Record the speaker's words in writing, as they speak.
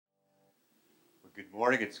Good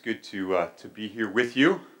morning. It's good to be here with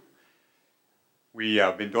you. We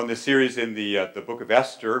have been doing this series in the book of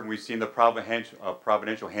Esther, and we've seen the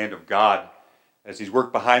providential hand of God as He's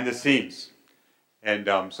worked behind the scenes. And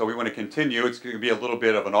so we want to continue. It's going to be a little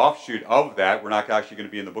bit of an offshoot of that. We're not actually going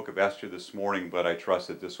to be in the book of Esther this morning, but I trust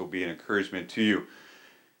that this will be an encouragement to you.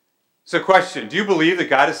 So, question: do you believe that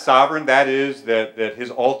God is sovereign? That is, that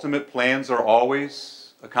His ultimate plans are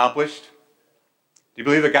always accomplished? Do you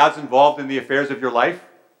believe that God's involved in the affairs of your life?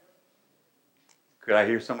 Could I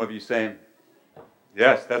hear some of you saying,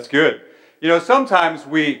 yes, that's good. You know, sometimes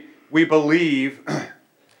we believe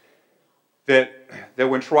that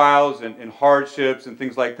when trials and hardships and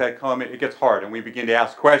things like that come, it gets hard, and we begin to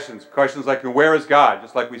ask questions like, where is God?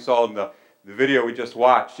 Just like we saw in the video we just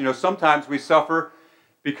watched. You know, sometimes we suffer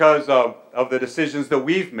because of the decisions that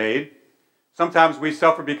we've made. Sometimes we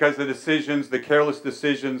suffer because the careless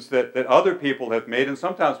decisions that other people have made, and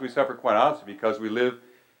sometimes we suffer, quite honestly, because we live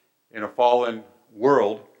in a fallen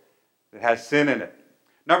world that has sin in it.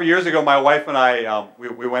 A number of years ago, my wife and I,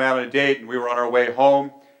 we went out on a date, and we were on our way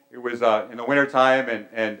home. It was in the wintertime,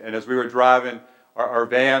 and as we were driving our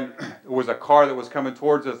van, there was a car that was coming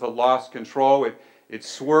towards us that lost control. It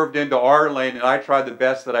swerved into our lane, and I tried the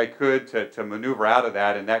best that I could to maneuver out of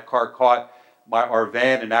that, and that car caught our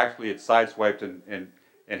van, and actually it sideswiped and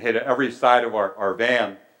hit every side of our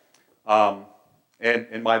van,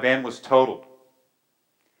 and my van was totaled.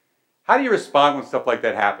 How do you respond when stuff like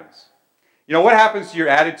that happens? You know, what happens to your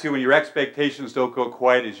attitude when your expectations don't go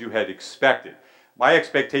quite as you had expected? My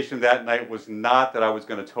expectation that night was not that I was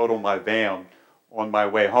going to total my van on my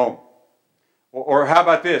way home. Or how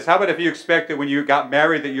about this? How about if you expected when you got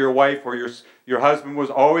married that your wife or your husband was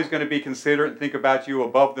always going to be considerate and think about you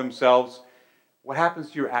above themselves? What happens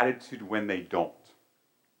to your attitude when they don't?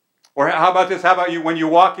 Or how about this? How about you when you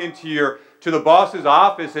walk into the boss's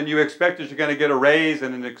office and you expect that you're going to get a raise,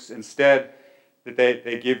 and instead that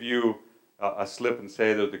they give you a slip and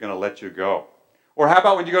say that they're going to let you go? Or how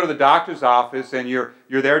about when you go to the doctor's office and you're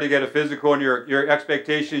there to get a physical, and your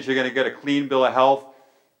expectation is you're going to get a clean bill of health,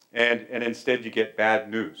 and instead you get bad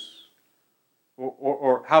news?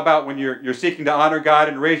 Or how about when you're seeking to honor God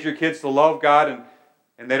and raise your kids to love God,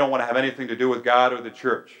 and they don't want to have anything to do with God or the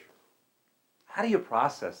church? How do you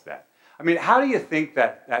process that? I mean, how do you think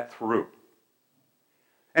that through?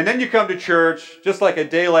 And then you come to church, just like a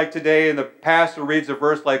day like today, and the pastor reads a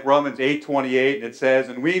verse like Romans 8:28, and it says,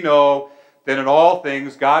 "And we know that in all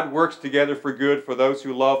things God works together for good for those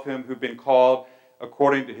who love Him, who've been called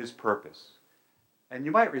according to His purpose." And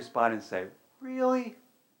you might respond and say, really?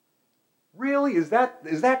 Really? Is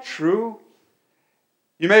that true?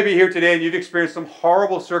 You may be here today and you've experienced some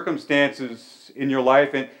horrible circumstances in your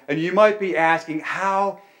life, and you might be asking,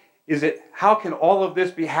 how can all of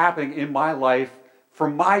this be happening in my life for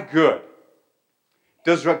my good?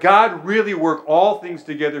 Does God really work all things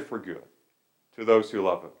together for good to those who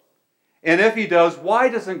love Him? And if He does, why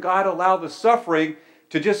doesn't God allow the suffering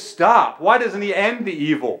to just stop? Why doesn't He end the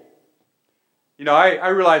evil? You know, I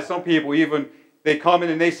realize some people they come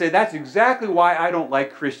in and they say, that's exactly why I don't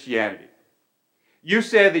like Christianity. You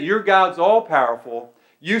say that your God's all-powerful.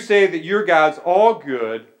 You say that your God's all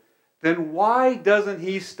good. Then why doesn't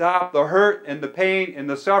He stop the hurt and the pain and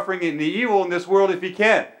the suffering and the evil in this world if He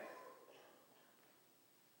can?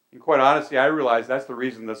 And quite honestly, I realize that's the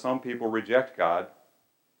reason that some people reject God.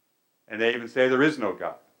 And they even say there is no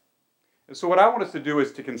God. And so what I want us to do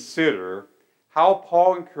is to consider how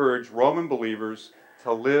Paul encouraged Roman believers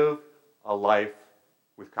to live a life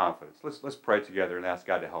with confidence. Let's pray together and ask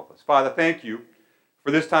God to help us. Father, thank You for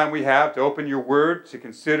this time we have to open Your word, to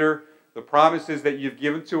consider the promises that You've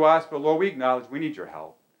given to us. But Lord, we acknowledge we need Your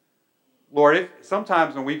help. Lord,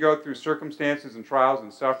 sometimes when we go through circumstances and trials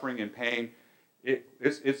and suffering and pain,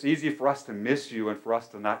 it's easy for us to miss You and for us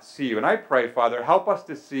to not see You. And I pray, Father, help us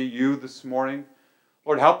to see You this morning.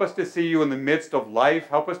 Lord, help us to see You in the midst of life.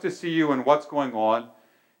 Help us to see You in what's going on.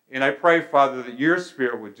 And I pray, Father, that Your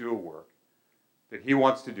Spirit would do a work that He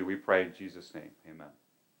wants to do. We pray in Jesus' name. Amen.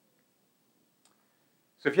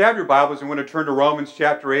 So if you have your Bibles and want to turn to Romans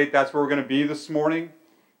chapter 8, that's where we're going to be this morning,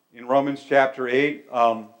 in Romans chapter 8.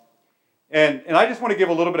 And I just want to give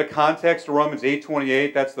a little bit of context to Romans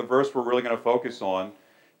 8:28. That's the verse we're really going to focus on.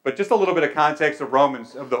 But just a little bit of context of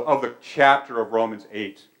the chapter of Romans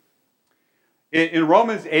 8. In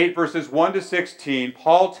Romans 8, verses 1 to 16,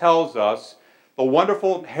 Paul tells us the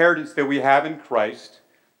wonderful inheritance that we have in Christ.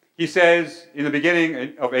 He says, in the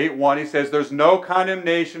beginning of 8:1, he says, there's no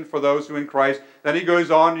condemnation for those who are in Christ. Then he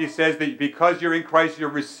goes on and he says that because you're in Christ,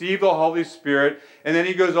 you've received the Holy Spirit. And then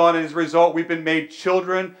he goes on, and as a result, we've been made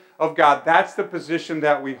children of God. That's the position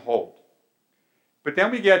that we hold. But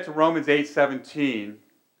then we get to Romans 8:17,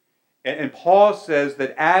 and Paul says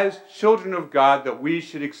that as children of God that we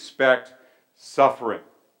should expect suffering.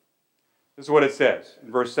 This is what it says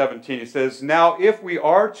in verse 17. It says, "Now if we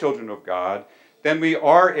are children of God, then we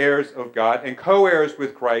are heirs of God and co-heirs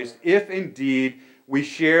with Christ, if indeed we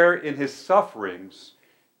share in his sufferings,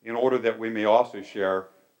 in order that we may also share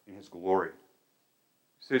in his glory."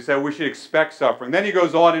 So he said we should expect suffering. Then he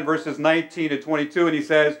goes on in verses 19 to 22 and he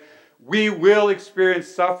says, "We will experience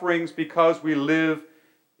sufferings because we live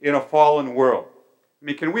in a fallen world." I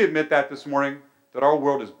mean, can we admit that this morning? That our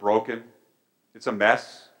world is broken? It's a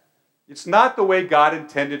mess? It's not the way God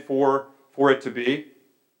intended for it to be.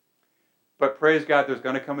 But praise God, there's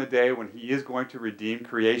going to come a day when he is going to redeem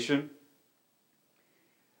creation.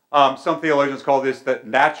 Some theologians call this the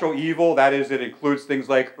natural evil. That is, it includes things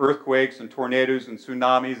like earthquakes and tornadoes and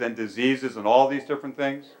tsunamis and diseases and all these different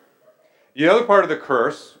things. The other part of the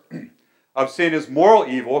curse of sin is moral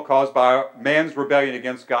evil caused by man's rebellion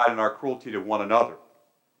against God and our cruelty to one another.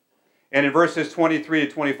 And in verses 23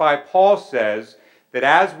 to 25, Paul says that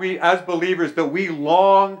as believers, that we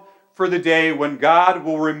long for the day when God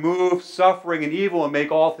will remove suffering and evil and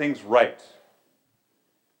make all things right.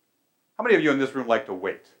 How many of you in this room like to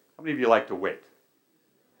wait? How many of you like to wait?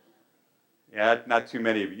 Yeah, not too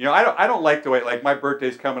many of you. You know, I don't like to wait. Like my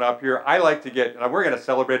birthday's coming up here. I like to we're going to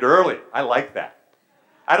celebrate early. I like that.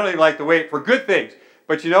 I don't even like to wait for good things.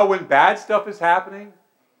 But you know, when bad stuff is happening,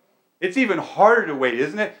 it's even harder to wait,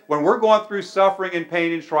 isn't it? When we're going through suffering and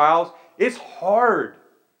pain and trials, it's hard.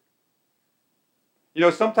 You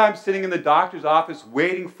know, sometimes sitting in the doctor's office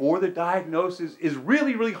waiting for the diagnosis is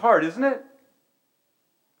really, really hard, isn't it?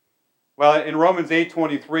 Well, in Romans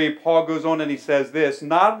 8:23, Paul goes on and he says this,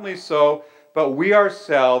 "Not only so, but we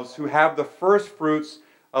ourselves who have the first fruits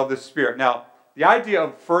of the Spirit." Now, the idea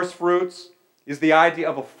of first fruits is the idea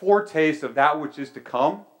of a foretaste of that which is to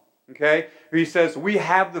come. Okay? He says, we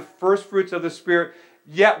have the first fruits of the Spirit,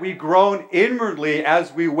 yet we groan inwardly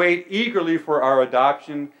as we wait eagerly for our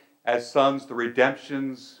adoption as sons, the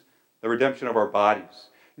redemption of our bodies.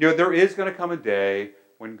 You know, there is going to come a day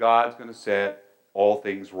when God's going to set all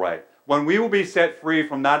things right. When we will be set free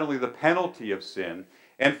from not only the penalty of sin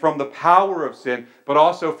and from the power of sin, but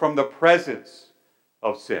also from the presence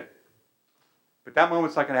of sin. But that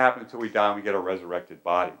moment's not going to happen until we die and we get our resurrected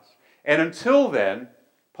bodies. And until then,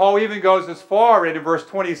 Paul even goes as far, and in verse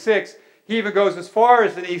 26, he even goes as far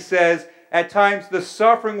as, and he says, at times the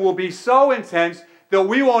suffering will be so intense that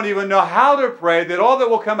we won't even know how to pray, that all that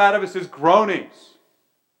will come out of us is groanings.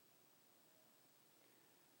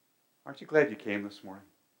 Aren't you glad you came this morning?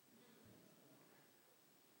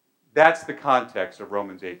 That's the context of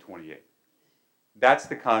Romans 8:28. That's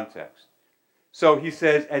the context. So he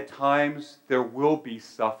says, at times there will be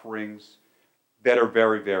sufferings that are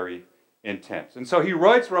very, very intense. And so he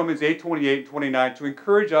writes Romans 8:28 and 29 to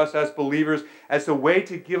encourage us as believers as a way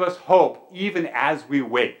to give us hope even as we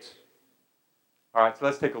wait. All right, so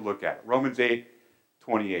let's take a look at it. Romans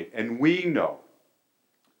 8:28. "And we know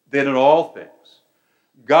that in all things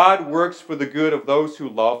God works for the good of those who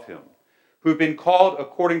love him, who've been called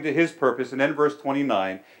according to his purpose." And then verse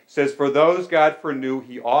 29 says, "For those God foreknew,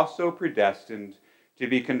 he also predestined to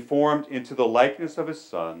be conformed into the likeness of his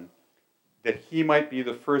Son, that he might be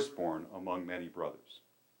the firstborn among many brothers."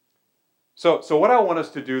 So what I want us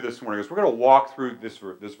to do this morning is we're going to walk through this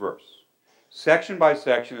verse, section by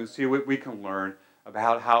section, and see what we can learn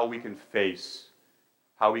about how we can face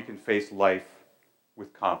life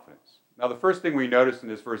with confidence. Now, the first thing we notice in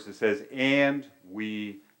this verse, it says, "And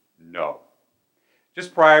we know."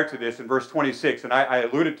 Just prior to this, in verse 26, and I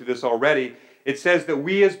alluded to this already, it says that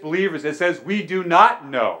we as believers, it says we do not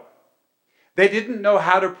know. They didn't know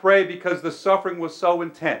how to pray because the suffering was so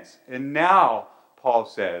intense. And now, Paul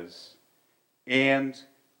says, and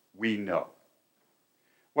we know.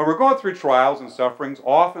 When we're going through trials and sufferings,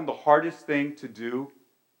 often the hardest thing to do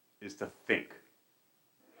is to think.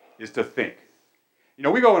 You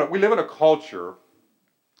know, we live in a culture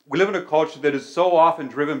that is so often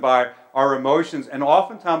driven by our emotions, and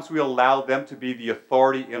oftentimes we allow them to be the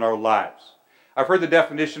authority in our lives. I've heard the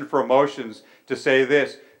definition for emotions to say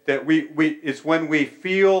this, that it's when we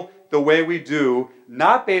feel the way we do,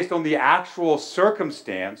 not based on the actual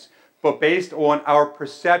circumstance, but based on our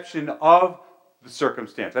perception of the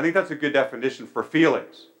circumstance. I think that's a good definition for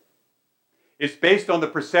feelings. It's based on the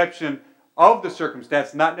perception of the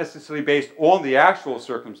circumstance, not necessarily based on the actual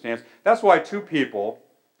circumstance. That's why two people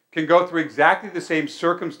can go through exactly the same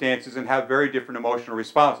circumstances and have very different emotional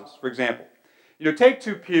responses. For example, you know, take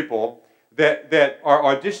two people that are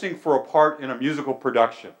auditioning for a part in a musical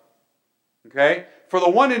production. Okay? For the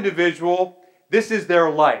one individual, this is their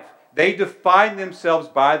life. They define themselves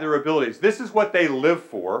by their abilities. This is what they live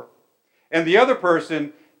for. And the other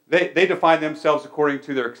person, they define themselves according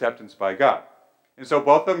to their acceptance by God. And so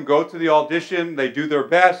both of them go to the audition, they do their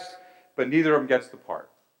best, but neither of them gets the part.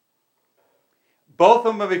 Both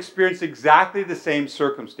of them have experienced exactly the same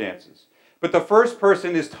circumstances. But the first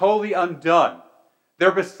person is totally undone.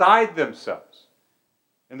 They're beside themselves.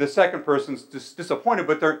 And the second person's disappointed,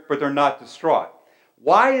 but they're not distraught.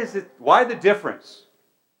 Why the difference?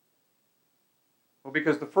 Well,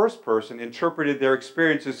 because the first person interpreted their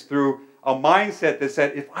experiences through a mindset that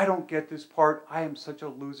said, if I don't get this part, I am such a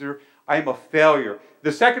loser, I am a failure.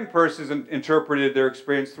 The second person interpreted their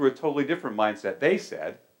experience through a totally different mindset. They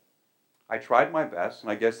said, I tried my best,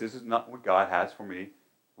 and I guess this is not what God has for me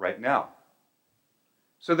right now.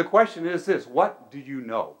 So the question is this: what do you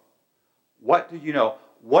know? What do you know?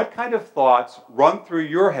 What kind of thoughts run through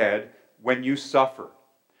your head when you suffer?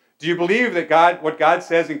 Do you believe that what God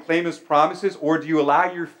says and claim His promises, or do you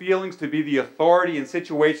allow your feelings to be the authority in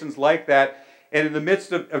situations like that, and in the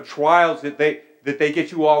midst of trials that they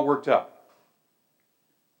get you all worked up?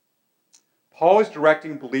 Paul is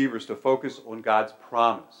directing believers to focus on God's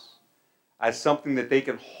promise as something that they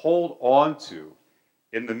can hold on to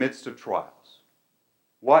in the midst of trials.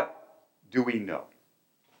 What do we know?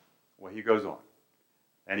 Well, he goes on,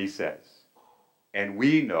 and he says, and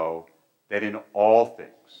we know that in all things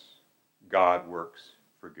God works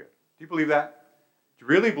for good. Do you believe that? Do you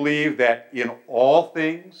really believe that in all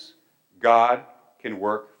things God can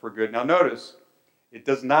work for good? Now notice, it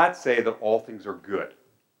does not say that all things are good.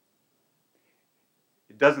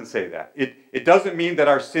 It doesn't say that. It doesn't mean that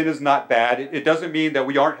our sin is not bad. It doesn't mean that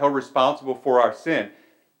we aren't held responsible for our sin.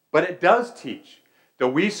 But it does teach that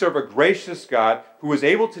we serve a gracious God who is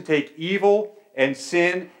able to take evil and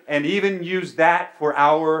sin and even use that for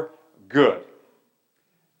our good.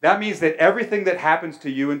 That means that everything that happens to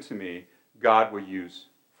you and to me, God will use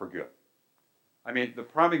for good. I mean, the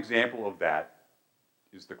prime example of that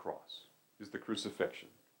is the cross, is the crucifixion.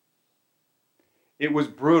 It was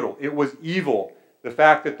brutal. It was evil. The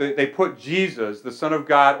fact that they put Jesus, the Son of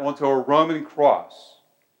God, onto a Roman cross.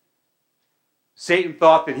 Satan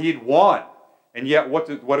thought that he'd won. And yet, what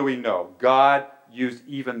do we know? God used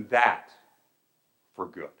even that for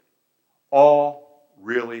good. All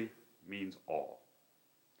really means all.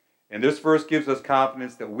 And this verse gives us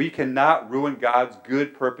confidence that we cannot ruin God's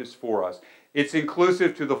good purpose for us. It's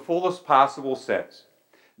inclusive to the fullest possible sense.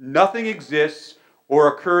 Nothing exists or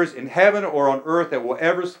occurs in heaven or on earth that will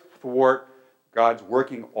ever thwart God's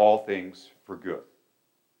working all things for good.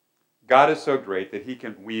 God is so great that He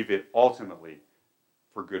can weave it ultimately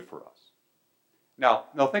for good for us. Now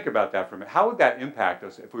think about that for a minute. How would that impact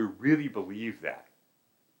us if we really believe that?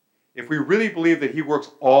 If we really believe that He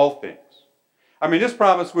works all things? I mean, this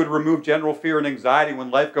promise would remove general fear and anxiety when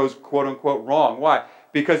life goes quote-unquote wrong. Why?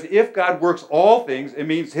 Because if God works all things, it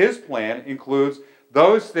means His plan includes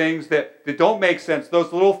those things that don't make sense,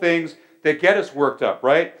 those little things that get us worked up,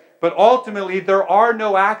 right? But ultimately, there are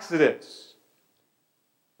no accidents.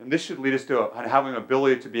 And this should lead us to having an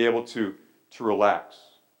ability to be able to relax.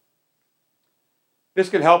 This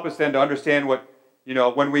can help us then to understand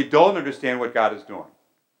when we don't understand what God is doing.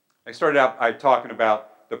 I started out by talking about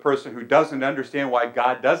the person who doesn't understand why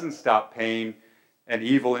God doesn't stop pain and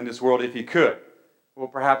evil in this world if He could. Well,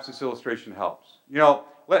 perhaps this illustration helps.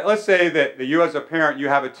 Let's say that you as a parent, you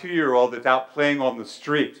have a 2-year-old that's out playing on the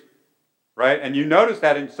street, right? And you notice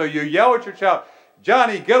that, and so you yell at your child,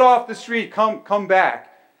 Johnny, get off the street, come back.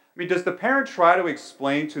 I mean, does the parent try to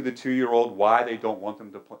explain to the 2-year-old why they don't want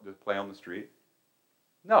them to play on the street?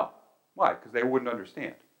 No. Why? Because they wouldn't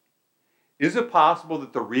understand. Is it possible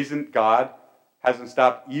that the reason God hasn't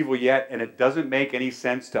stopped evil yet and it doesn't make any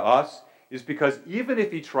sense to us is because even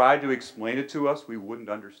if He tried to explain it to us, we wouldn't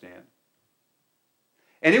understand?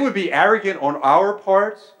 And it would be arrogant on our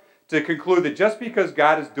parts to conclude that just because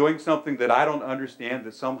God is doing something that I don't understand,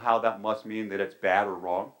 that somehow that must mean that it's bad or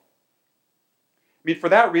wrong. I mean, for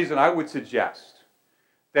that reason, I would suggest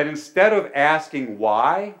that instead of asking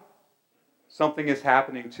why something is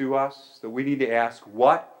happening to us, that we need to ask,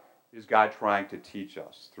 what is God trying to teach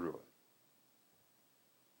us through it?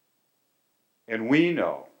 And we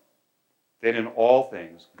know that in all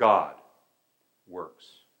things, God works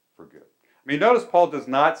for good. I mean, notice Paul does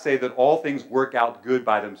not say that all things work out good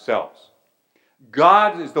by themselves.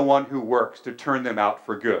 God is the one who works to turn them out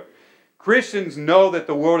for good. Christians know that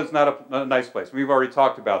the world is not a nice place. We've already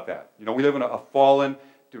talked about that. We live in a fallen,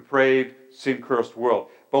 depraved, sin-cursed world.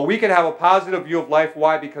 But we can have a positive view of life.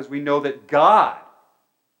 Why? Because we know that God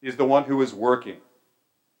is the one who is working.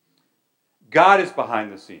 God is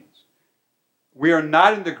behind the scenes. We are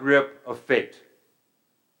not in the grip of fate.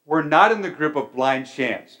 We're not in the grip of blind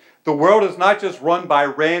chance. The world is not just run by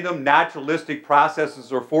random naturalistic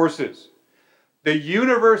processes or forces. The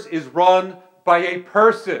universe is run by a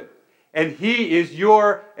person, and he is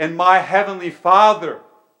your and my heavenly Father.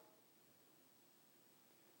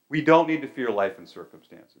 We don't need to fear life and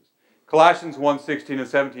circumstances. Colossians 1:16 and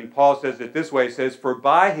 17, Paul says it this way, he says, "For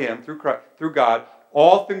by him, through God,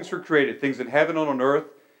 all things were created, things in heaven and on earth,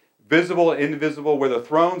 visible and invisible, whether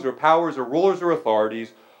thrones or powers or rulers or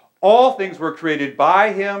authorities. All things were created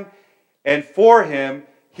by him and for him.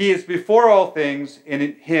 He is before all things, and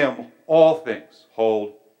in him all things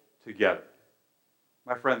hold together."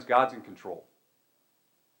 My friends, God's in control.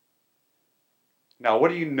 Now, what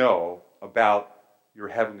do you know about your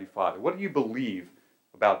Heavenly Father? What do you believe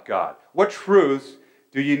about God? What truths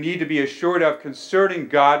do you need to be assured of concerning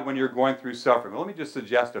God when you're going through suffering? Well, let me just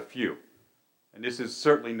suggest a few. And this is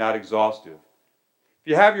certainly not exhaustive. If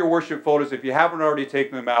you have your worship folders, if you haven't already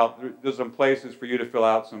taken them out, there's some places for you to fill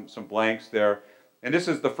out some blanks there. And this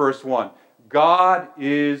is the first one. God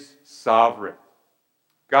is sovereign.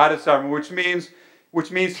 God is sovereign, which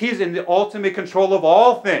means he's in the ultimate control of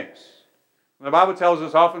all things. And the Bible tells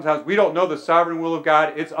us oftentimes we don't know the sovereign will of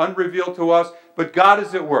God. It's unrevealed to us, but God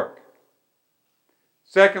is at work.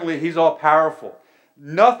 Secondly, he's all-powerful.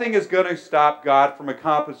 Nothing is going to stop God from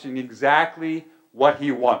accomplishing exactly what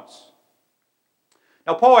he wants.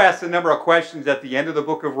 Now, Paul asks a number of questions at the end of the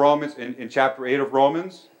book of Romans, in chapter 8 of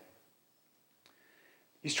Romans.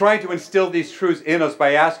 He's trying to instill these truths in us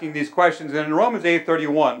by asking these questions. And in Romans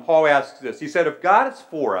 8:31, Paul asks this. He said, "If God is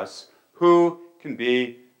for us, who can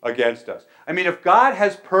be against us?" I mean, if God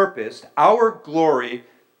has purposed our glory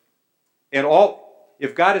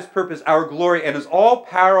if God has purposed our glory and is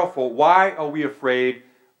all-powerful, why are we afraid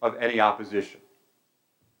of any opposition?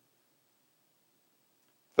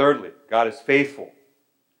 Thirdly, God is faithful.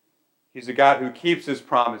 He's a God who keeps his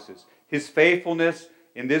promises. His faithfulness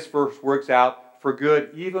in this verse works out for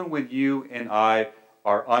good even when you and I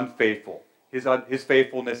are unfaithful. His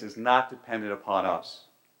faithfulness is not dependent upon us.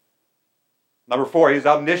 Number 4, he's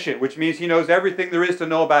omniscient, which means he knows everything there is to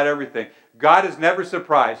know about everything. God is never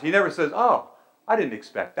surprised. He never says, "Oh, I didn't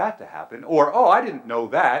expect that to happen," or "Oh, I didn't know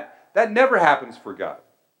that." That never happens for God.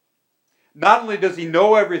 Not only does he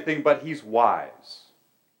know everything, but he's wise.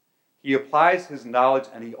 He applies his knowledge,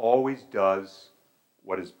 and he always does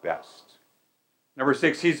what is best. Number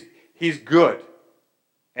 6, he's good,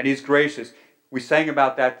 and he's gracious. We sang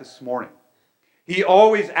about that this morning. He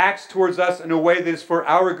always acts towards us in a way that is for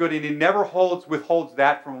our good, and he never withholds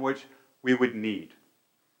that from which we would need.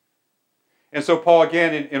 And so Paul,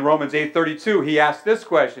 again, in Romans 8:32, he asks this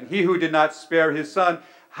question: "He who did not spare his son,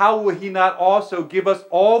 how will he not also give us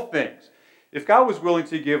all things?" If God was willing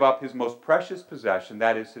to give up his most precious possession,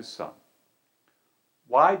 that is his son,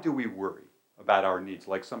 why do we worry about our needs,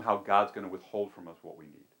 like somehow God's going to withhold from us what we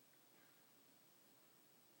need?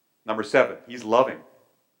 Number 7, he's loving.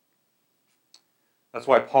 That's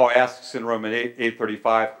why Paul asks in Romans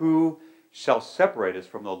 8:35, "Who shall separate us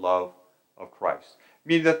from the love of Christ?" I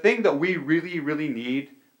mean, the thing that we really, really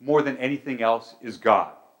need more than anything else is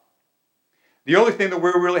God. The only thing that we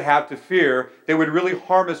really have to fear that would really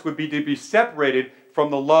harm us would be to be separated from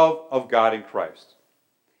the love of God in Christ.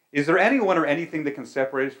 Is there anyone or anything that can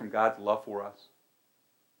separate us from God's love for us?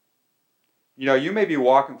 You know, you may be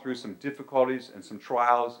walking through some difficulties and some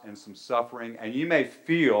trials and some suffering, and you may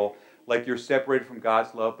feel like you're separated from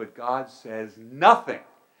God's love, but God says nothing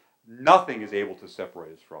is able to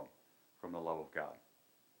separate us from the love of God.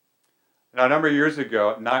 Now, a number of years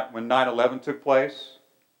ago, when 9/11 took place,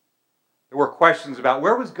 there were questions about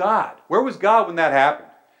where was God? Where was God when that happened?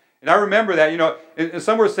 And I remember that, and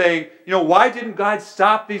some were saying, why didn't God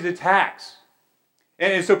stop these attacks?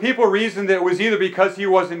 And so people reasoned that it was either because he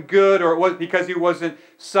wasn't good, or it was because he wasn't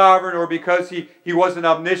sovereign, or because he wasn't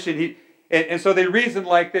omniscient. And so they reasoned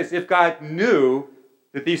like this: if God knew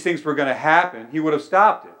that these things were going to happen, he would have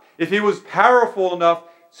stopped it. If he was powerful enough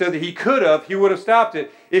so that he would have stopped it.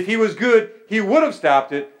 If he was good, he would have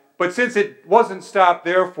stopped it. But since it wasn't stopped,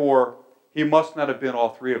 therefore, he must not have been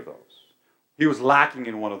all three of those. He was lacking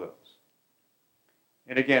in one of those.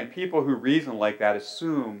 And again, people who reason like that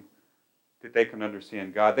assume that they can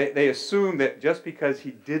understand God. They assume that just because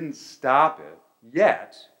he didn't stop it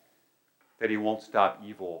yet, that he won't stop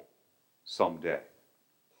evil someday.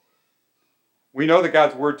 We know that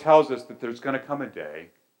God's word tells us that there's going to come a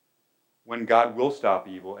day when God will stop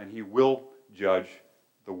evil and he will judge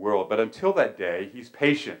the world. But until that day, he's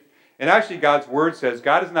patient. And actually, God's word says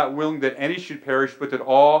God is not willing that any should perish, but that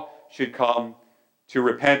all should come to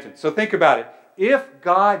repentance. So think about it. If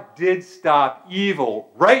God did stop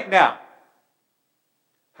evil right now,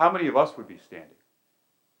 how many of us would be standing?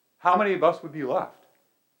 how many of us would be left?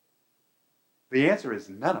 The answer is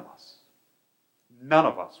none of us. None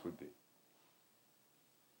of us would be.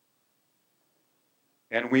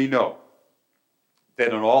 And we know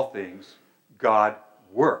that in all things, God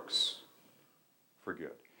works for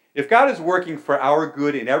good. If God is working for our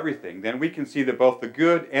good in everything, then we can see that both the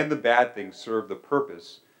good and the bad things serve the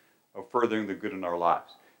purpose of furthering the good in our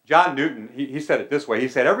lives. John Newton, he said it this way. He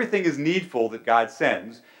said, everything is needful that God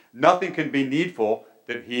sends. Nothing can be needful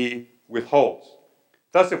that he withholds.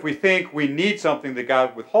 Thus, if we think we need something that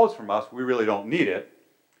God withholds from us, we really don't need it.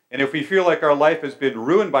 And if we feel like our life has been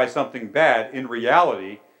ruined by something bad, in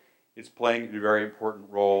reality, it's playing a very important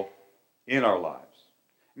role in our lives.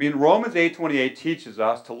 I mean, Romans 8:28 teaches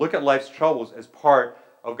us to look at life's troubles as part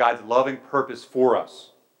of God's loving purpose for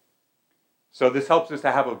us. So this helps us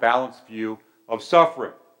to have a balanced view of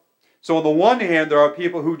suffering. So on the one hand, there are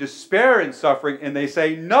people who despair in suffering and they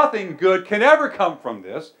say nothing good can ever come from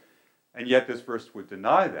this, and yet this verse would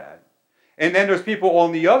deny that. And then there's people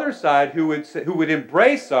on the other side who would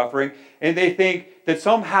embrace suffering, and they think that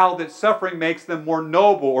somehow that suffering makes them more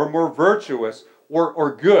noble or more virtuous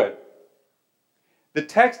or good. The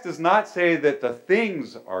text does not say that the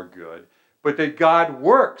things are good, but that God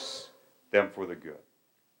works them for the good.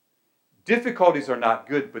 Difficulties are not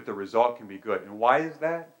good, but the result can be good. And why is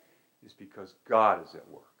that? It's because God is at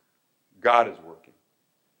work. God is working.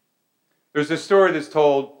 There's a story that's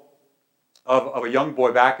told of a young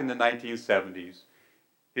boy back in the 1970s.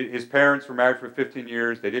 His parents were married for 15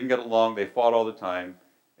 years. They didn't get along. They fought all the time.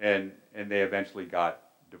 And they eventually got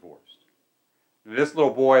divorced. And this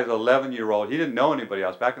little boy, as an 11-year-old, he didn't know anybody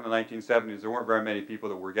else. Back in the 1970s, there weren't very many people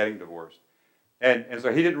that were getting divorced. And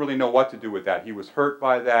so he didn't really know what to do with that. He was hurt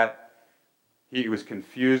by that. He was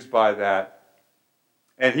confused by that.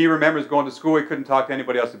 And he remembers going to school. He couldn't talk to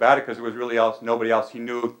anybody else about it because there was really nobody else he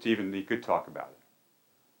knew he could talk about it.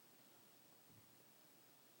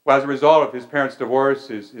 Well, as a result of his parents' divorce,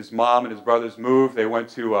 his mom and his brothers moved. They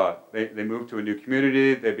moved to a new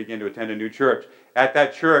community. They began to attend a new church. At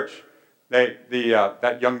that church,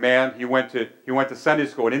 that young man, he went to Sunday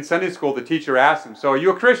school. And in Sunday school, the teacher asked him, "So are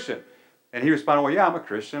you a Christian?" And he responded, "Well, yeah, I'm a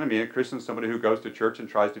Christian. I mean, a Christian is somebody who goes to church and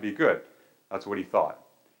tries to be good." That's what he thought.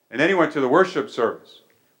 And then he went to the worship service.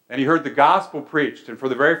 And he heard the gospel preached. And for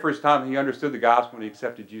the very first time, he understood the gospel and he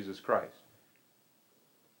accepted Jesus Christ.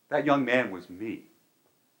 That young man was me.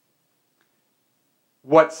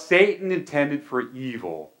 What Satan intended for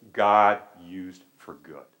evil, God used for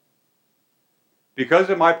good. Because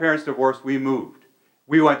of my parents' divorce, we moved.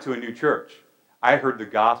 We went to a new church. I heard the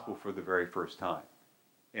gospel for the very first time.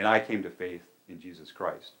 And I came to faith in Jesus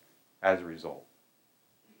Christ as a result.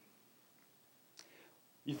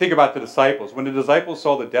 You think about the disciples. When the disciples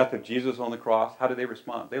saw the death of Jesus on the cross, how did they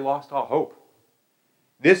respond? They lost all hope.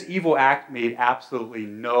 This evil act made absolutely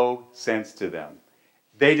no sense to them.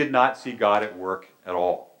 They did not see God at work at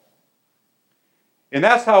all. And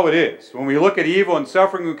that's how it is. When we look at evil and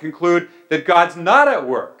suffering, we conclude that God's not at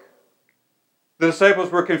work. The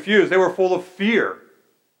disciples were confused. They were full of fear.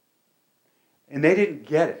 And they didn't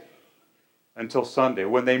get it until Sunday.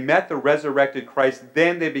 When they met the resurrected Christ,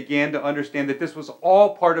 then they began to understand that this was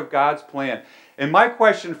all part of God's plan. And my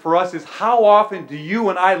question for us is, how often do you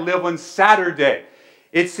and I live on Saturday?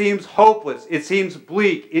 It seems hopeless. It seems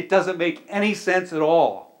bleak. It doesn't make any sense at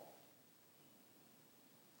all.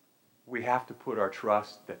 We have to put our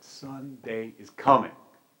trust that Sunday is coming.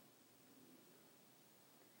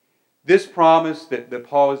 This promise that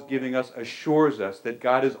Paul is giving us assures us that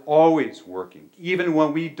God is always working, even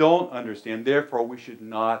when we don't understand. Therefore, we should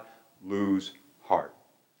not lose heart.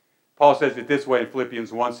 Paul says it this way in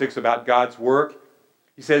Philippians 1:6 about God's work.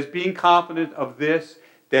 He says, being confident of this,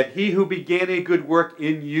 that he who began a good work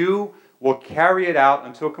in you will carry it out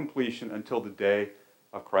until completion, until the day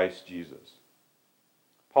of Christ Jesus.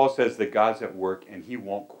 Paul says that God's at work and he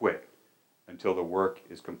won't quit until the work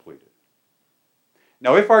is completed.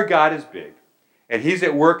 Now, if our God is big and he's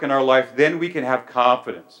at work in our life, then we can have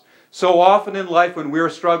confidence. So often in life when we're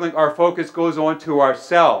struggling, our focus goes on to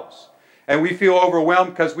ourselves. And we feel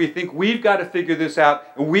overwhelmed because we think we've got to figure this out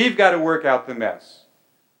and we've got to work out the mess.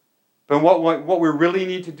 But what we really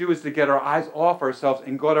need to do is to get our eyes off ourselves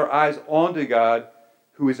and get our eyes onto God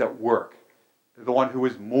who is at work, the one who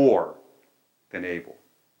is more than able.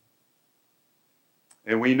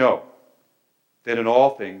 And we know that in all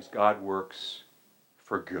things God works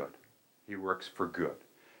for good. He works for good.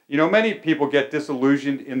 You know, many people get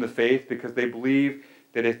disillusioned in the faith because they believe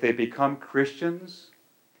that if they become Christians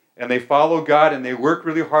and they follow God and they work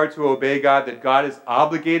really hard to obey God, that God is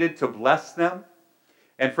obligated to bless them.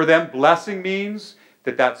 And for them, blessing means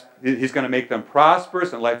He's going to make them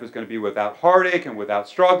prosperous, and life is going to be without heartache and without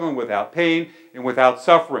struggle and without pain and without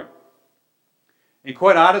suffering. And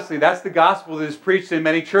quite honestly, that's the gospel that is preached in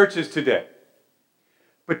many churches today.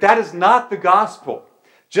 But that is not the gospel.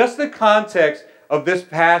 Just the context of this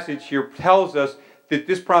passage here tells us that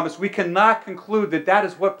this promise, we cannot conclude that that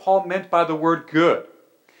is what Paul meant by the word good.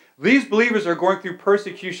 These believers are going through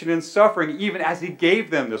persecution and suffering even as he gave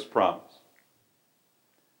them this promise.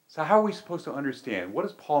 So how are we supposed to understand? What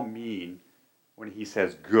does Paul mean when he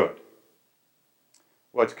says good?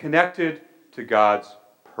 Well, it's connected to God's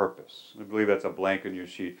purpose. I believe that's a blank on your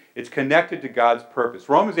sheet. It's connected to God's purpose.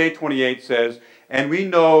 Romans 8:28 says, "And we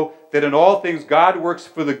know that in all things God works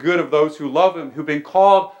for the good of those who love him, who've been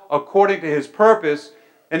called according to his purpose."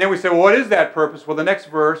 And then we say, well, what is that purpose? Well, the next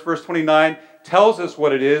verse, verse 29, tells us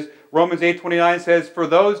what it is. Romans 8:29 says, "For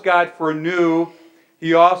those God foreknew,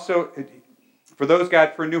 he also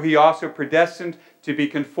predestined to be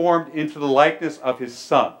conformed into the likeness of his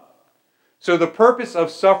Son." So the purpose of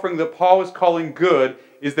suffering that Paul is calling good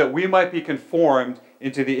is that we might be conformed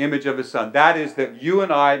into the image of his Son. That is, that you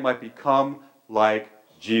and I might become like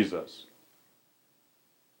Jesus.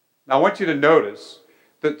 Now I want you to notice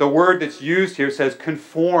that the word that's used here says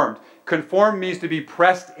conformed. Conformed means to be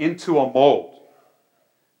pressed into a mold.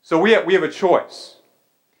 So we have a choice.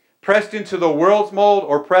 Pressed into the world's mold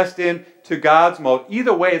or pressed into God's mold.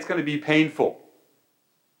 Either way, it's going to be painful.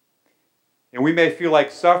 And we may feel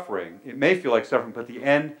like suffering. It may feel like suffering, but the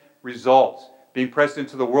end result, being pressed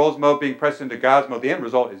into the world's mode, being pressed into God's mode, the end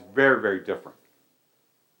result is very, very different.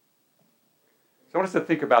 So I want us to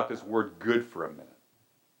think about this word good for a minute.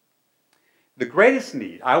 The greatest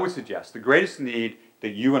need, I would suggest, the greatest need that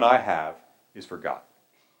you and I have is for God.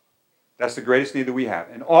 That's the greatest need that we have.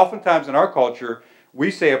 And oftentimes in our culture,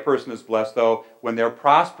 we say a person is blessed, though, when they're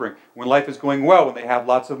prospering, when life is going well, when they have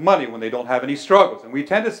lots of money, when they don't have any struggles. And we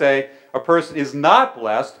tend to say a person is not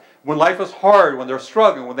blessed when life is hard, when they're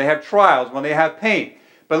struggling, when they have trials, when they have pain.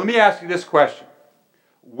 But let me ask you this question.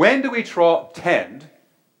 When do we tend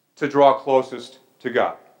to draw closest to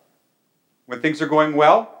God? When things are going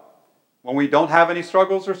well? When we don't have any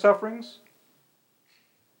struggles or sufferings?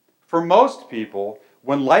 For most people,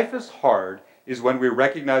 when life is hard is when we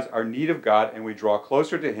recognize our need of God and we draw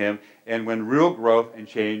closer to him, and when real growth and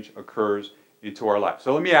change occurs into our life.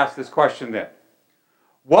 So let me ask this question then.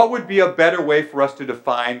 What would be a better way for us to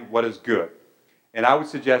define what is good? And I would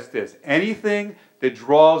suggest this. Anything that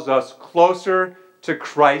draws us closer to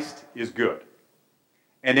Christ is good.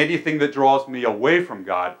 And anything that draws me away from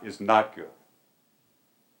God is not good.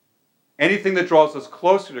 Anything that draws us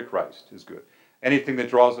closer to Christ is good. Anything that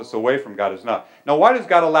draws us away from God is not. Now, why does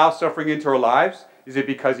God allow suffering into our lives? Is it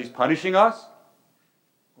because he's punishing us?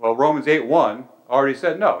 Well, Romans 8:1 already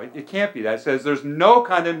said no. It can't be that. It says there's no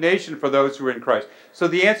condemnation for those who are in Christ. So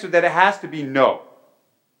the answer that it has to be no.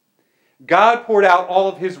 God poured out all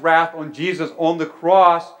of his wrath on Jesus on the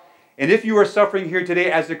cross. And if you are suffering here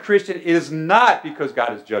today as a Christian, it is not because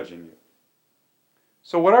God is judging you.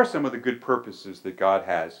 So what are some of the good purposes that God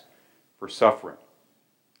has for suffering?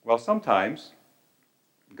 Well, sometimes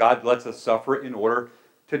God lets us suffer in order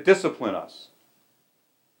to discipline us.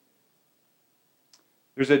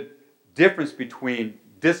 There's a difference between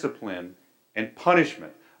discipline and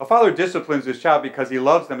punishment. A father disciplines his child because he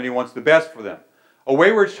loves them and he wants the best for them. A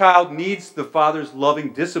wayward child needs the father's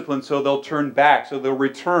loving discipline so they'll turn back, so they'll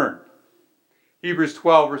return. Hebrews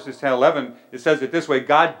 12, verses 10 and 11, it says it this way,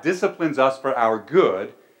 God disciplines us for our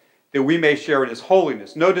good, that we may share in his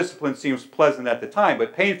holiness. No discipline seems pleasant at the time,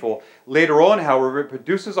 but painful. Later on, however, it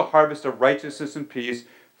produces a harvest of righteousness and peace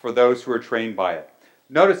for those who are trained by it.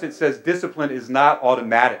 Notice it says discipline is not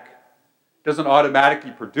automatic. It doesn't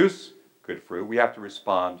automatically produce good fruit. We have to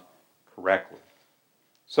respond correctly.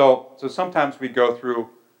 So sometimes we go through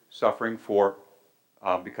suffering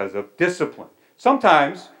because of discipline.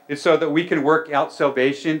 Sometimes it's so that we can work out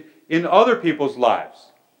salvation in other people's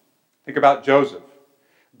lives. Think about Joseph.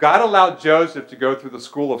 God allowed Joseph to go through the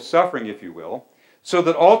school of suffering, if you will, so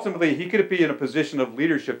that ultimately he could be in a position of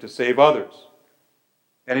leadership to save others.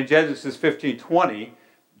 And in Genesis 15:20,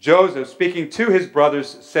 Joseph, speaking to his brothers,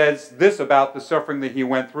 says this about the suffering that he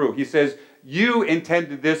went through. He says, "You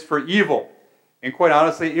intended this for evil." And quite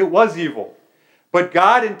honestly, it was evil. But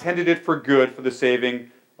God intended it for good, for the saving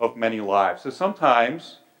of many lives. So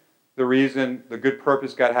sometimes the good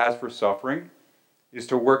purpose God has for suffering is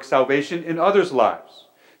to work salvation in others' lives.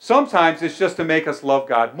 Sometimes it's just to make us love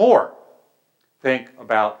God more. Think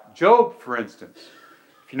about Job, for instance.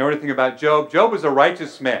 If you know anything about Job, Job was a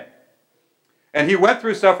righteous man. And he went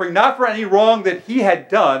through suffering not for any wrong that he had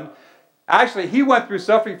done. Actually, he went through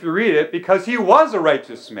suffering, if you read it, because he was a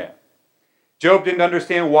righteous man. Job didn't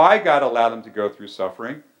understand why God allowed him to go through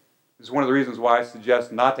suffering. This is one of the reasons why I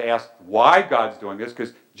suggest not to ask why God's doing this,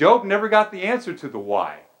 because Job never got the answer to the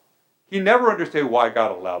why. He never understood why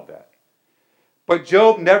God allowed that. But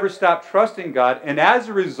Job never stopped trusting God, and as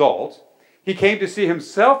a result, he came to see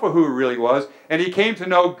himself for who he really was, and he came to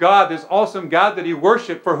know God, this awesome God that he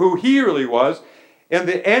worshiped, for who he really was. And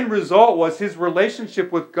the end result was his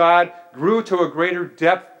relationship with God grew to a greater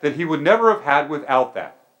depth that he would never have had without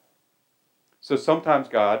that. So sometimes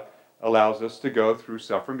God allows us to go through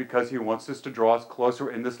suffering because he wants us to draw us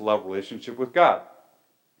closer in this love relationship with God.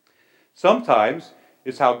 Sometimes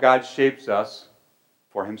it's how God shapes us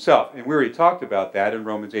for himself. And we already talked about that in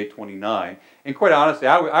Romans 8:29. And quite honestly,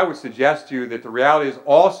 I would suggest to you that the reality is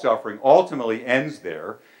all suffering ultimately ends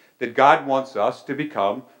there, that God wants us to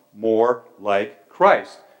become more like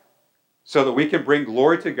Christ so that we can bring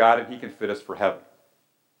glory to God and he can fit us for heaven.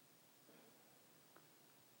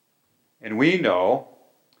 And we know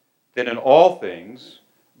that in all things,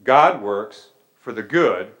 God works for the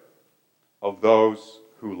good of those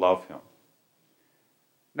who love him.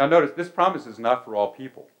 Now notice, this promise is not for all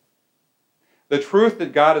people. The truth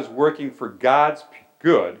that God is working for God's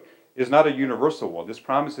good is not a universal one. This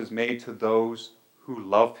promise is made to those who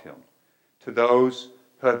love him, to those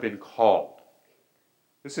who have been called.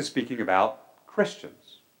 This is speaking about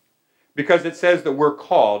Christians. Because it says that we're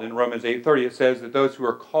called, in Romans 8:30, it says that those who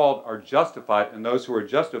are called are justified, and those who are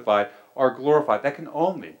justified are glorified. That can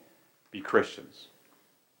only be Christians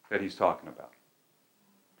that he's talking about.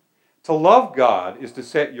 To love God is to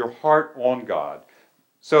set your heart on God,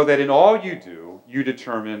 so that in all you do, you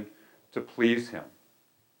determine to please him.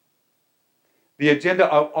 The agenda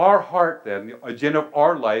of our heart, then, the agenda of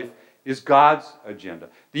our life, is God's agenda.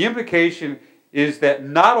 The implication is that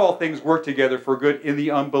not all things work together for good in the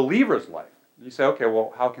unbeliever's life. You say, okay,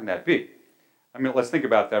 well, how can that be? I mean, let's think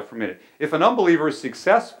about that for a minute. If an unbeliever is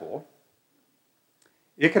successful,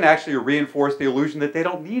 it can actually reinforce the illusion that they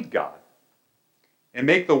don't need God and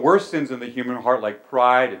make the worst sins in the human heart, like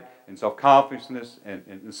pride and self-confidence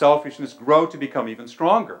and selfishness, grow to become even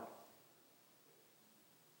stronger.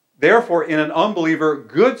 Therefore, in an unbeliever,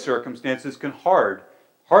 good circumstances can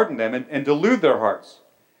harden them and delude their hearts.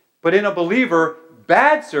 But in a believer,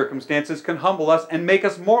 bad circumstances can humble us and make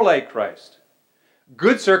us more like Christ.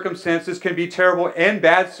 Good circumstances can be terrible, and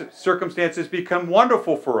bad circumstances become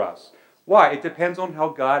wonderful for us. Why? It depends on how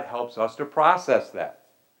God helps us to process that.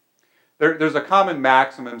 There's a common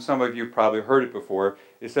maxim, and some of you probably heard it before.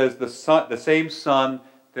 It says the same sun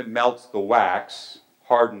that melts the wax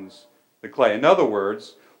hardens the clay. In other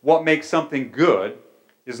words, what makes something good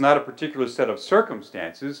is not a particular set of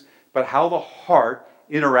circumstances, but how the heart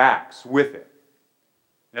interacts with it.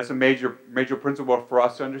 That's a major principle for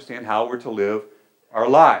us to understand how we're to live our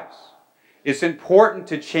lives. It's important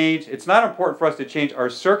to change. It's not important for us to change our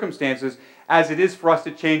circumstances as it is for us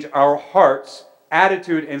to change our heart's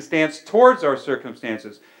attitude and stance towards our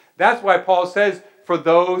circumstances. That's why Paul says, for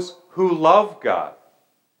those who love God.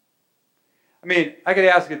 I mean, I could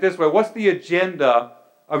ask it this way. What's the agenda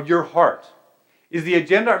of your heart? Is the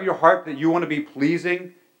agenda of your heart that you want to be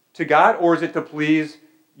pleasing to God, or is it to please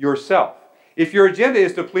yourself? If your agenda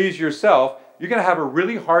is to please yourself, you're going to have a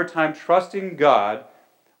really hard time trusting God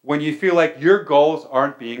when you feel like your goals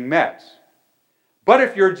aren't being met. But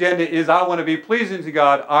if your agenda is, I want to be pleasing to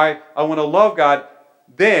God, I want to love God,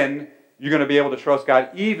 then you're going to be able to trust God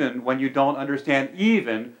even when you don't understand,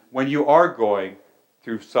 even when you are going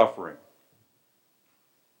through suffering.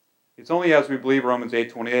 It's only as we believe Romans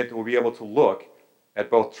 8:28 that we'll be able to look at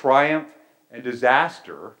both triumph and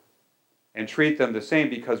disaster and treat them the same,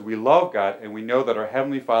 because we love God and we know that our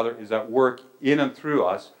Heavenly Father is at work in and through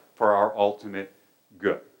us for our ultimate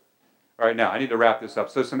good. All right, now I need to wrap this up.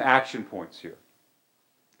 So some action points here.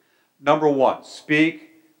 Number one, speak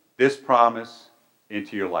this promise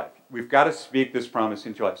into your life. We've got to speak this promise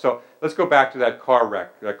into your life. So let's go back to that car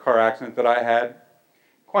wreck, that car accident that I had.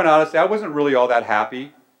 Quite honestly, I wasn't really all that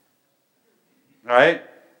happy. All right?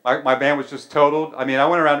 My van was just totaled. I mean, I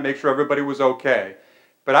went around to make sure everybody was okay.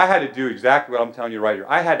 But I had to do exactly what I'm telling you right here.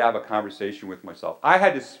 I had to have a conversation with myself. I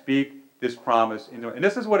had to speak this promise into it. And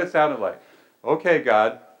this is what it sounded like. Okay,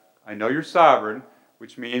 God, I know you're sovereign,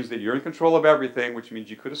 which means that you're in control of everything, which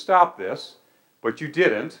means you could have stopped this, but you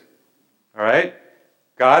didn't. All right?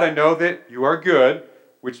 God, I know that you are good,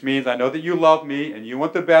 which means I know that you love me and you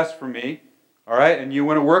want the best for me. All right? And you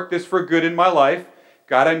want to work this for good in my life.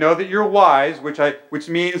 God, I know that you're wise, which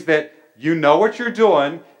means that you know what you're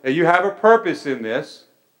doing, that you have a purpose in this.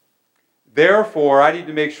 Therefore, I need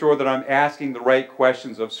to make sure that I'm asking the right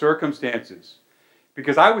questions of circumstances.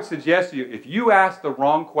 Because I would suggest to you, if you ask the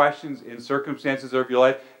wrong questions in circumstances of your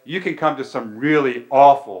life, you can come to some really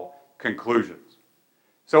awful conclusions.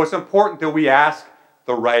 So it's important that we ask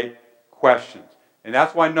the right questions. And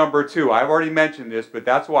that's why number 2, I've already mentioned this, but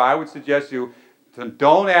that's why I would suggest you to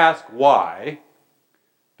don't ask why.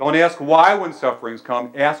 Don't ask why when sufferings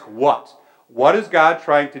come. Ask what. What is God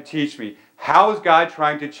trying to teach me? How is God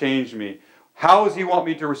trying to change me? How does He want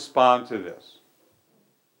me to respond to this?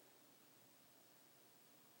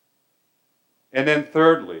 And then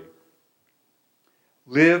thirdly,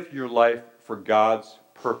 live your life for God's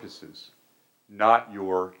purposes, not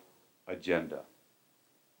your agenda.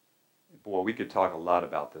 Boy, we could talk a lot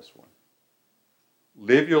about this one.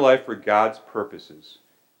 Live your life for God's purposes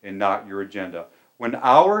and not your agenda. When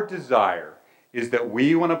our desire is that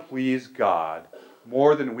we want to please God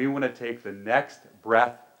more than we want to take the next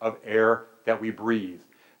breath of air that we breathe,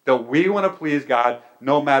 that we want to please God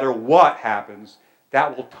no matter what happens,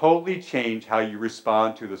 that will totally change how you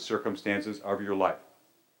respond to the circumstances of your life.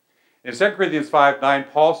 In 2 Corinthians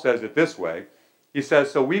 5:9, Paul says it this way. He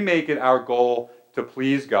says, so we make it our goal to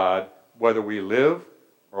please God whether we live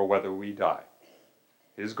or whether we die.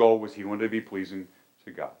 His goal was he wanted to be pleasing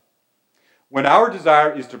to God. When our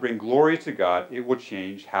desire is to bring glory to God, it will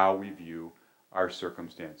change how we view our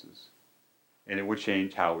circumstances. And it will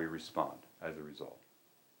change how we respond as a result.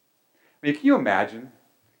 I mean, can you imagine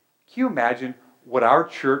what our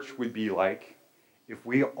church would be like if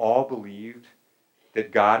we all believed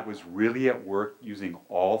that God was really at work using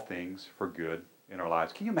all things for good in our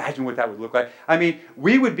lives? Can you imagine what that would look like? I mean,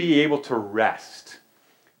 we would be able to rest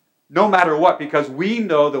no matter what, because we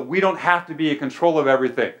know that we don't have to be in control of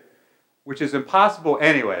everything, which is impossible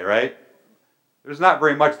anyway, right? There's not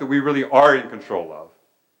very much that we really are in control of.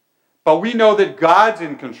 But we know that God's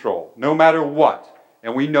in control no matter what,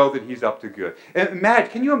 and we know that He's up to good. And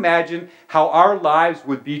can you imagine how our lives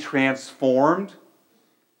would be transformed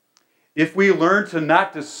if we learned to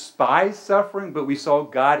not despise suffering, but we saw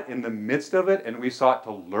God in the midst of it and we sought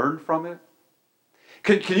to learn from it?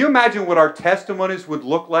 Can you imagine what our testimonies would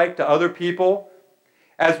look like to other people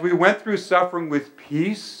as we went through suffering with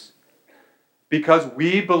peace because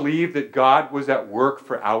we believed that God was at work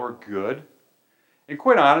for our good? And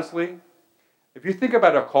quite honestly, if you think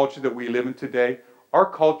about our culture that we live in today,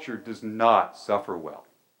 our culture does not suffer well.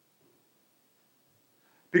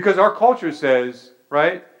 Because our culture says,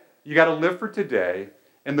 right, you got to live for today,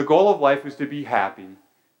 and the goal of life is to be happy,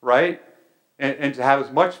 right? And to have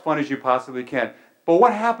as much fun as you possibly can. But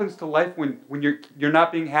what happens to life when you're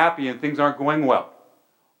not being happy and things aren't going well?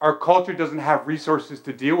 Our culture doesn't have resources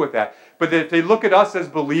to deal with that. But if they look at us as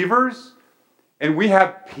believers, and we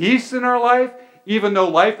have peace in our life, even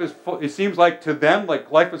though it seems like to them,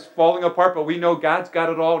 like life is falling apart, but we know God's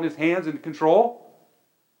got it all in His hands and control.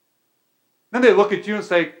 Then they look at you and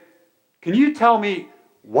say, can you tell me,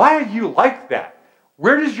 why are you like that?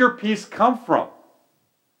 Where does your peace come from?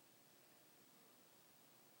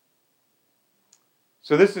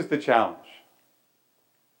 So this is the challenge.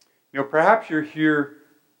 Perhaps you're here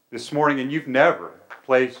this morning and you've never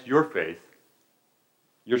placed your faith,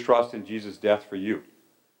 your trust in Jesus' death for you,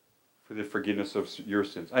 for the forgiveness of your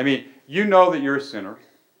sins. I mean, you know that you're a sinner.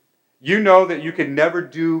 You know that you can never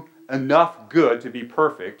do enough good to be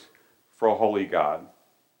perfect for a holy God.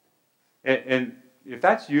 And if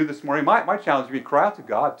that's you this morning, my challenge would be cry out to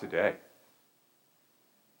God today.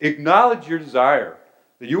 Acknowledge your desire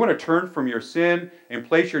that you want to turn from your sin and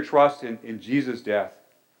place your trust in Jesus' death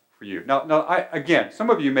for you. Now, again,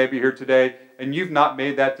 some of you may be here today and you've not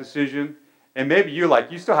made that decision, and maybe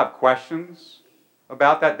you still have questions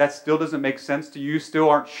about that. That still doesn't make sense to you. Still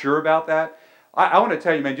aren't sure about that. I want to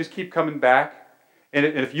tell you, man, just keep coming back. And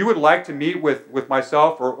if you would like to meet with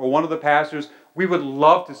myself or one of the pastors, we would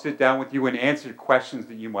love to sit down with you and answer questions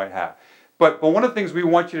that you might have. But one of the things we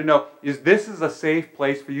want you to know is this is a safe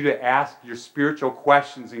place for you to ask your spiritual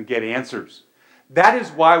questions and get answers. That is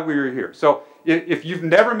why we're here. So if you've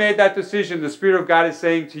never made that decision, the Spirit of God is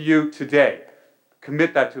saying to you today,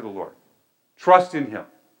 commit that to the Lord. Trust in Him.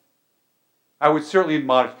 I would certainly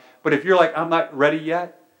admonish. But if you're like, I'm not ready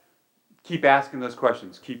yet, keep asking those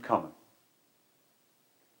questions. Keep coming.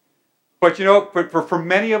 But for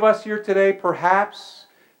many of us here today, perhaps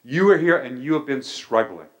you are here and you have been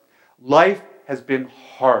struggling. Life has been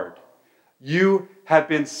hard. You have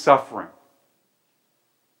been suffering.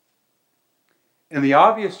 And the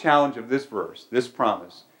obvious challenge of this verse, this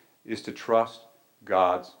promise, is to trust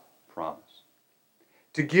God's promise.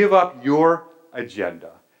 To give up your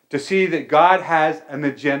agenda. To see that God has an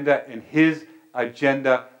agenda and His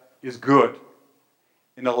agenda is good.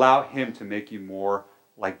 And allow Him to make you more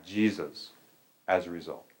like Jesus as a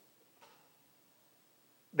result.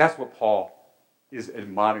 That's what Paul is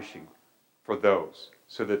admonishing for those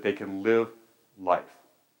so that they can live life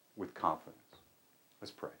with confidence.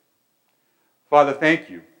 Let's pray. Father, thank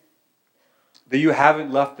you that you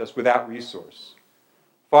haven't left us without resource.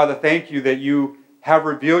 Father, thank you that you have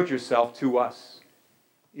revealed yourself to us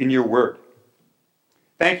in your word.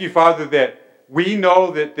 Thank you, Father, that we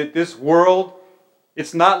know that this world,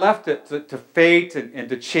 it's not left to fate and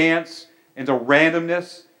to chance and to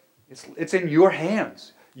randomness. It's in your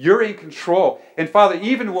hands. You're in control. And Father,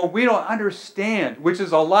 even when we don't understand, which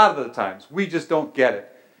is a lot of the times, we just don't get it.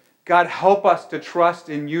 God, help us to trust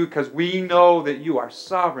in you because we know that you are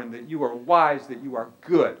sovereign, that you are wise, that you are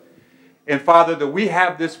good. And Father, that we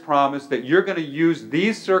have this promise that you're going to use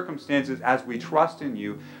these circumstances as we trust in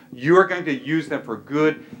you. You're going to use them for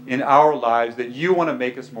good in our lives, that you want to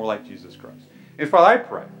make us more like Jesus Christ. And Father,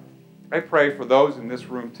 I pray for those in this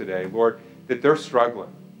room today, Lord, that they're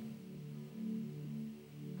struggling.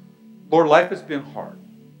 Lord, life has been hard.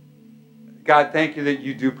 God, thank you that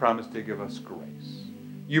you do promise to give us grace.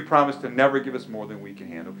 You promise to never give us more than we can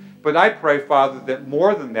handle. But I pray, Father, that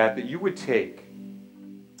more than that, that you would take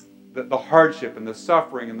the hardship and the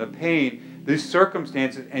suffering and the pain, these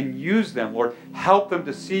circumstances, and use them, Lord. Help them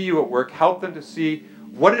to see you at work. Help them to see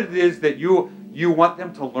what it is that you want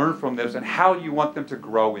them to learn from this and how you want them to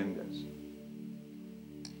grow in this.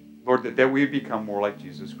 Lord, that we become more like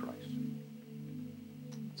Jesus Christ.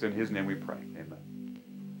 It's in his name we pray. Amen.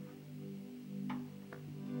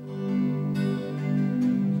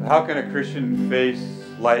 So how can a Christian face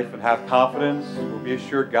life and have confidence? We'll be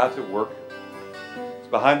assured God's at work.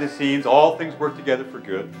 Behind the scenes, all things work together for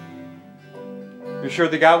good. Be sure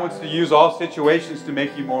that God wants to use all situations to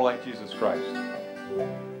make you more like Jesus Christ.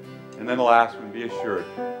 And then the last one, be assured,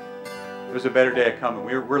 there's a better day coming.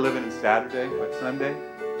 We're living in Saturday, but Sunday,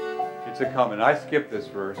 it's a coming. I skipped this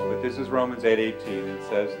verse, but this is Romans 8:18. It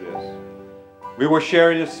says this: we will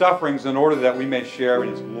share in his sufferings in order that we may share in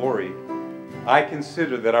his glory. I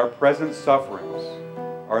consider that our present sufferings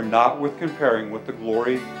are not worth comparing with the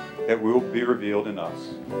glory that will be revealed in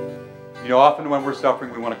us. You know, often when we're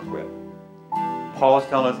suffering, we want to quit. Paul is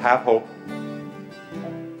telling us, have hope.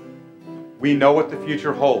 We know what the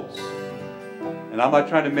future holds. And I'm not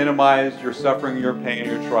trying to minimize your suffering, your pain,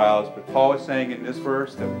 your trials, but Paul is saying in this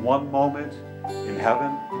verse that one moment in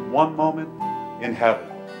heaven,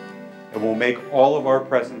 it will make all of our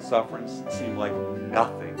present sufferings seem like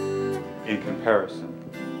nothing in comparison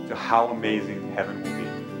to how amazing heaven will be.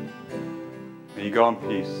 May you go in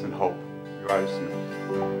peace and hope. You are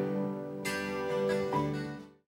dismissed.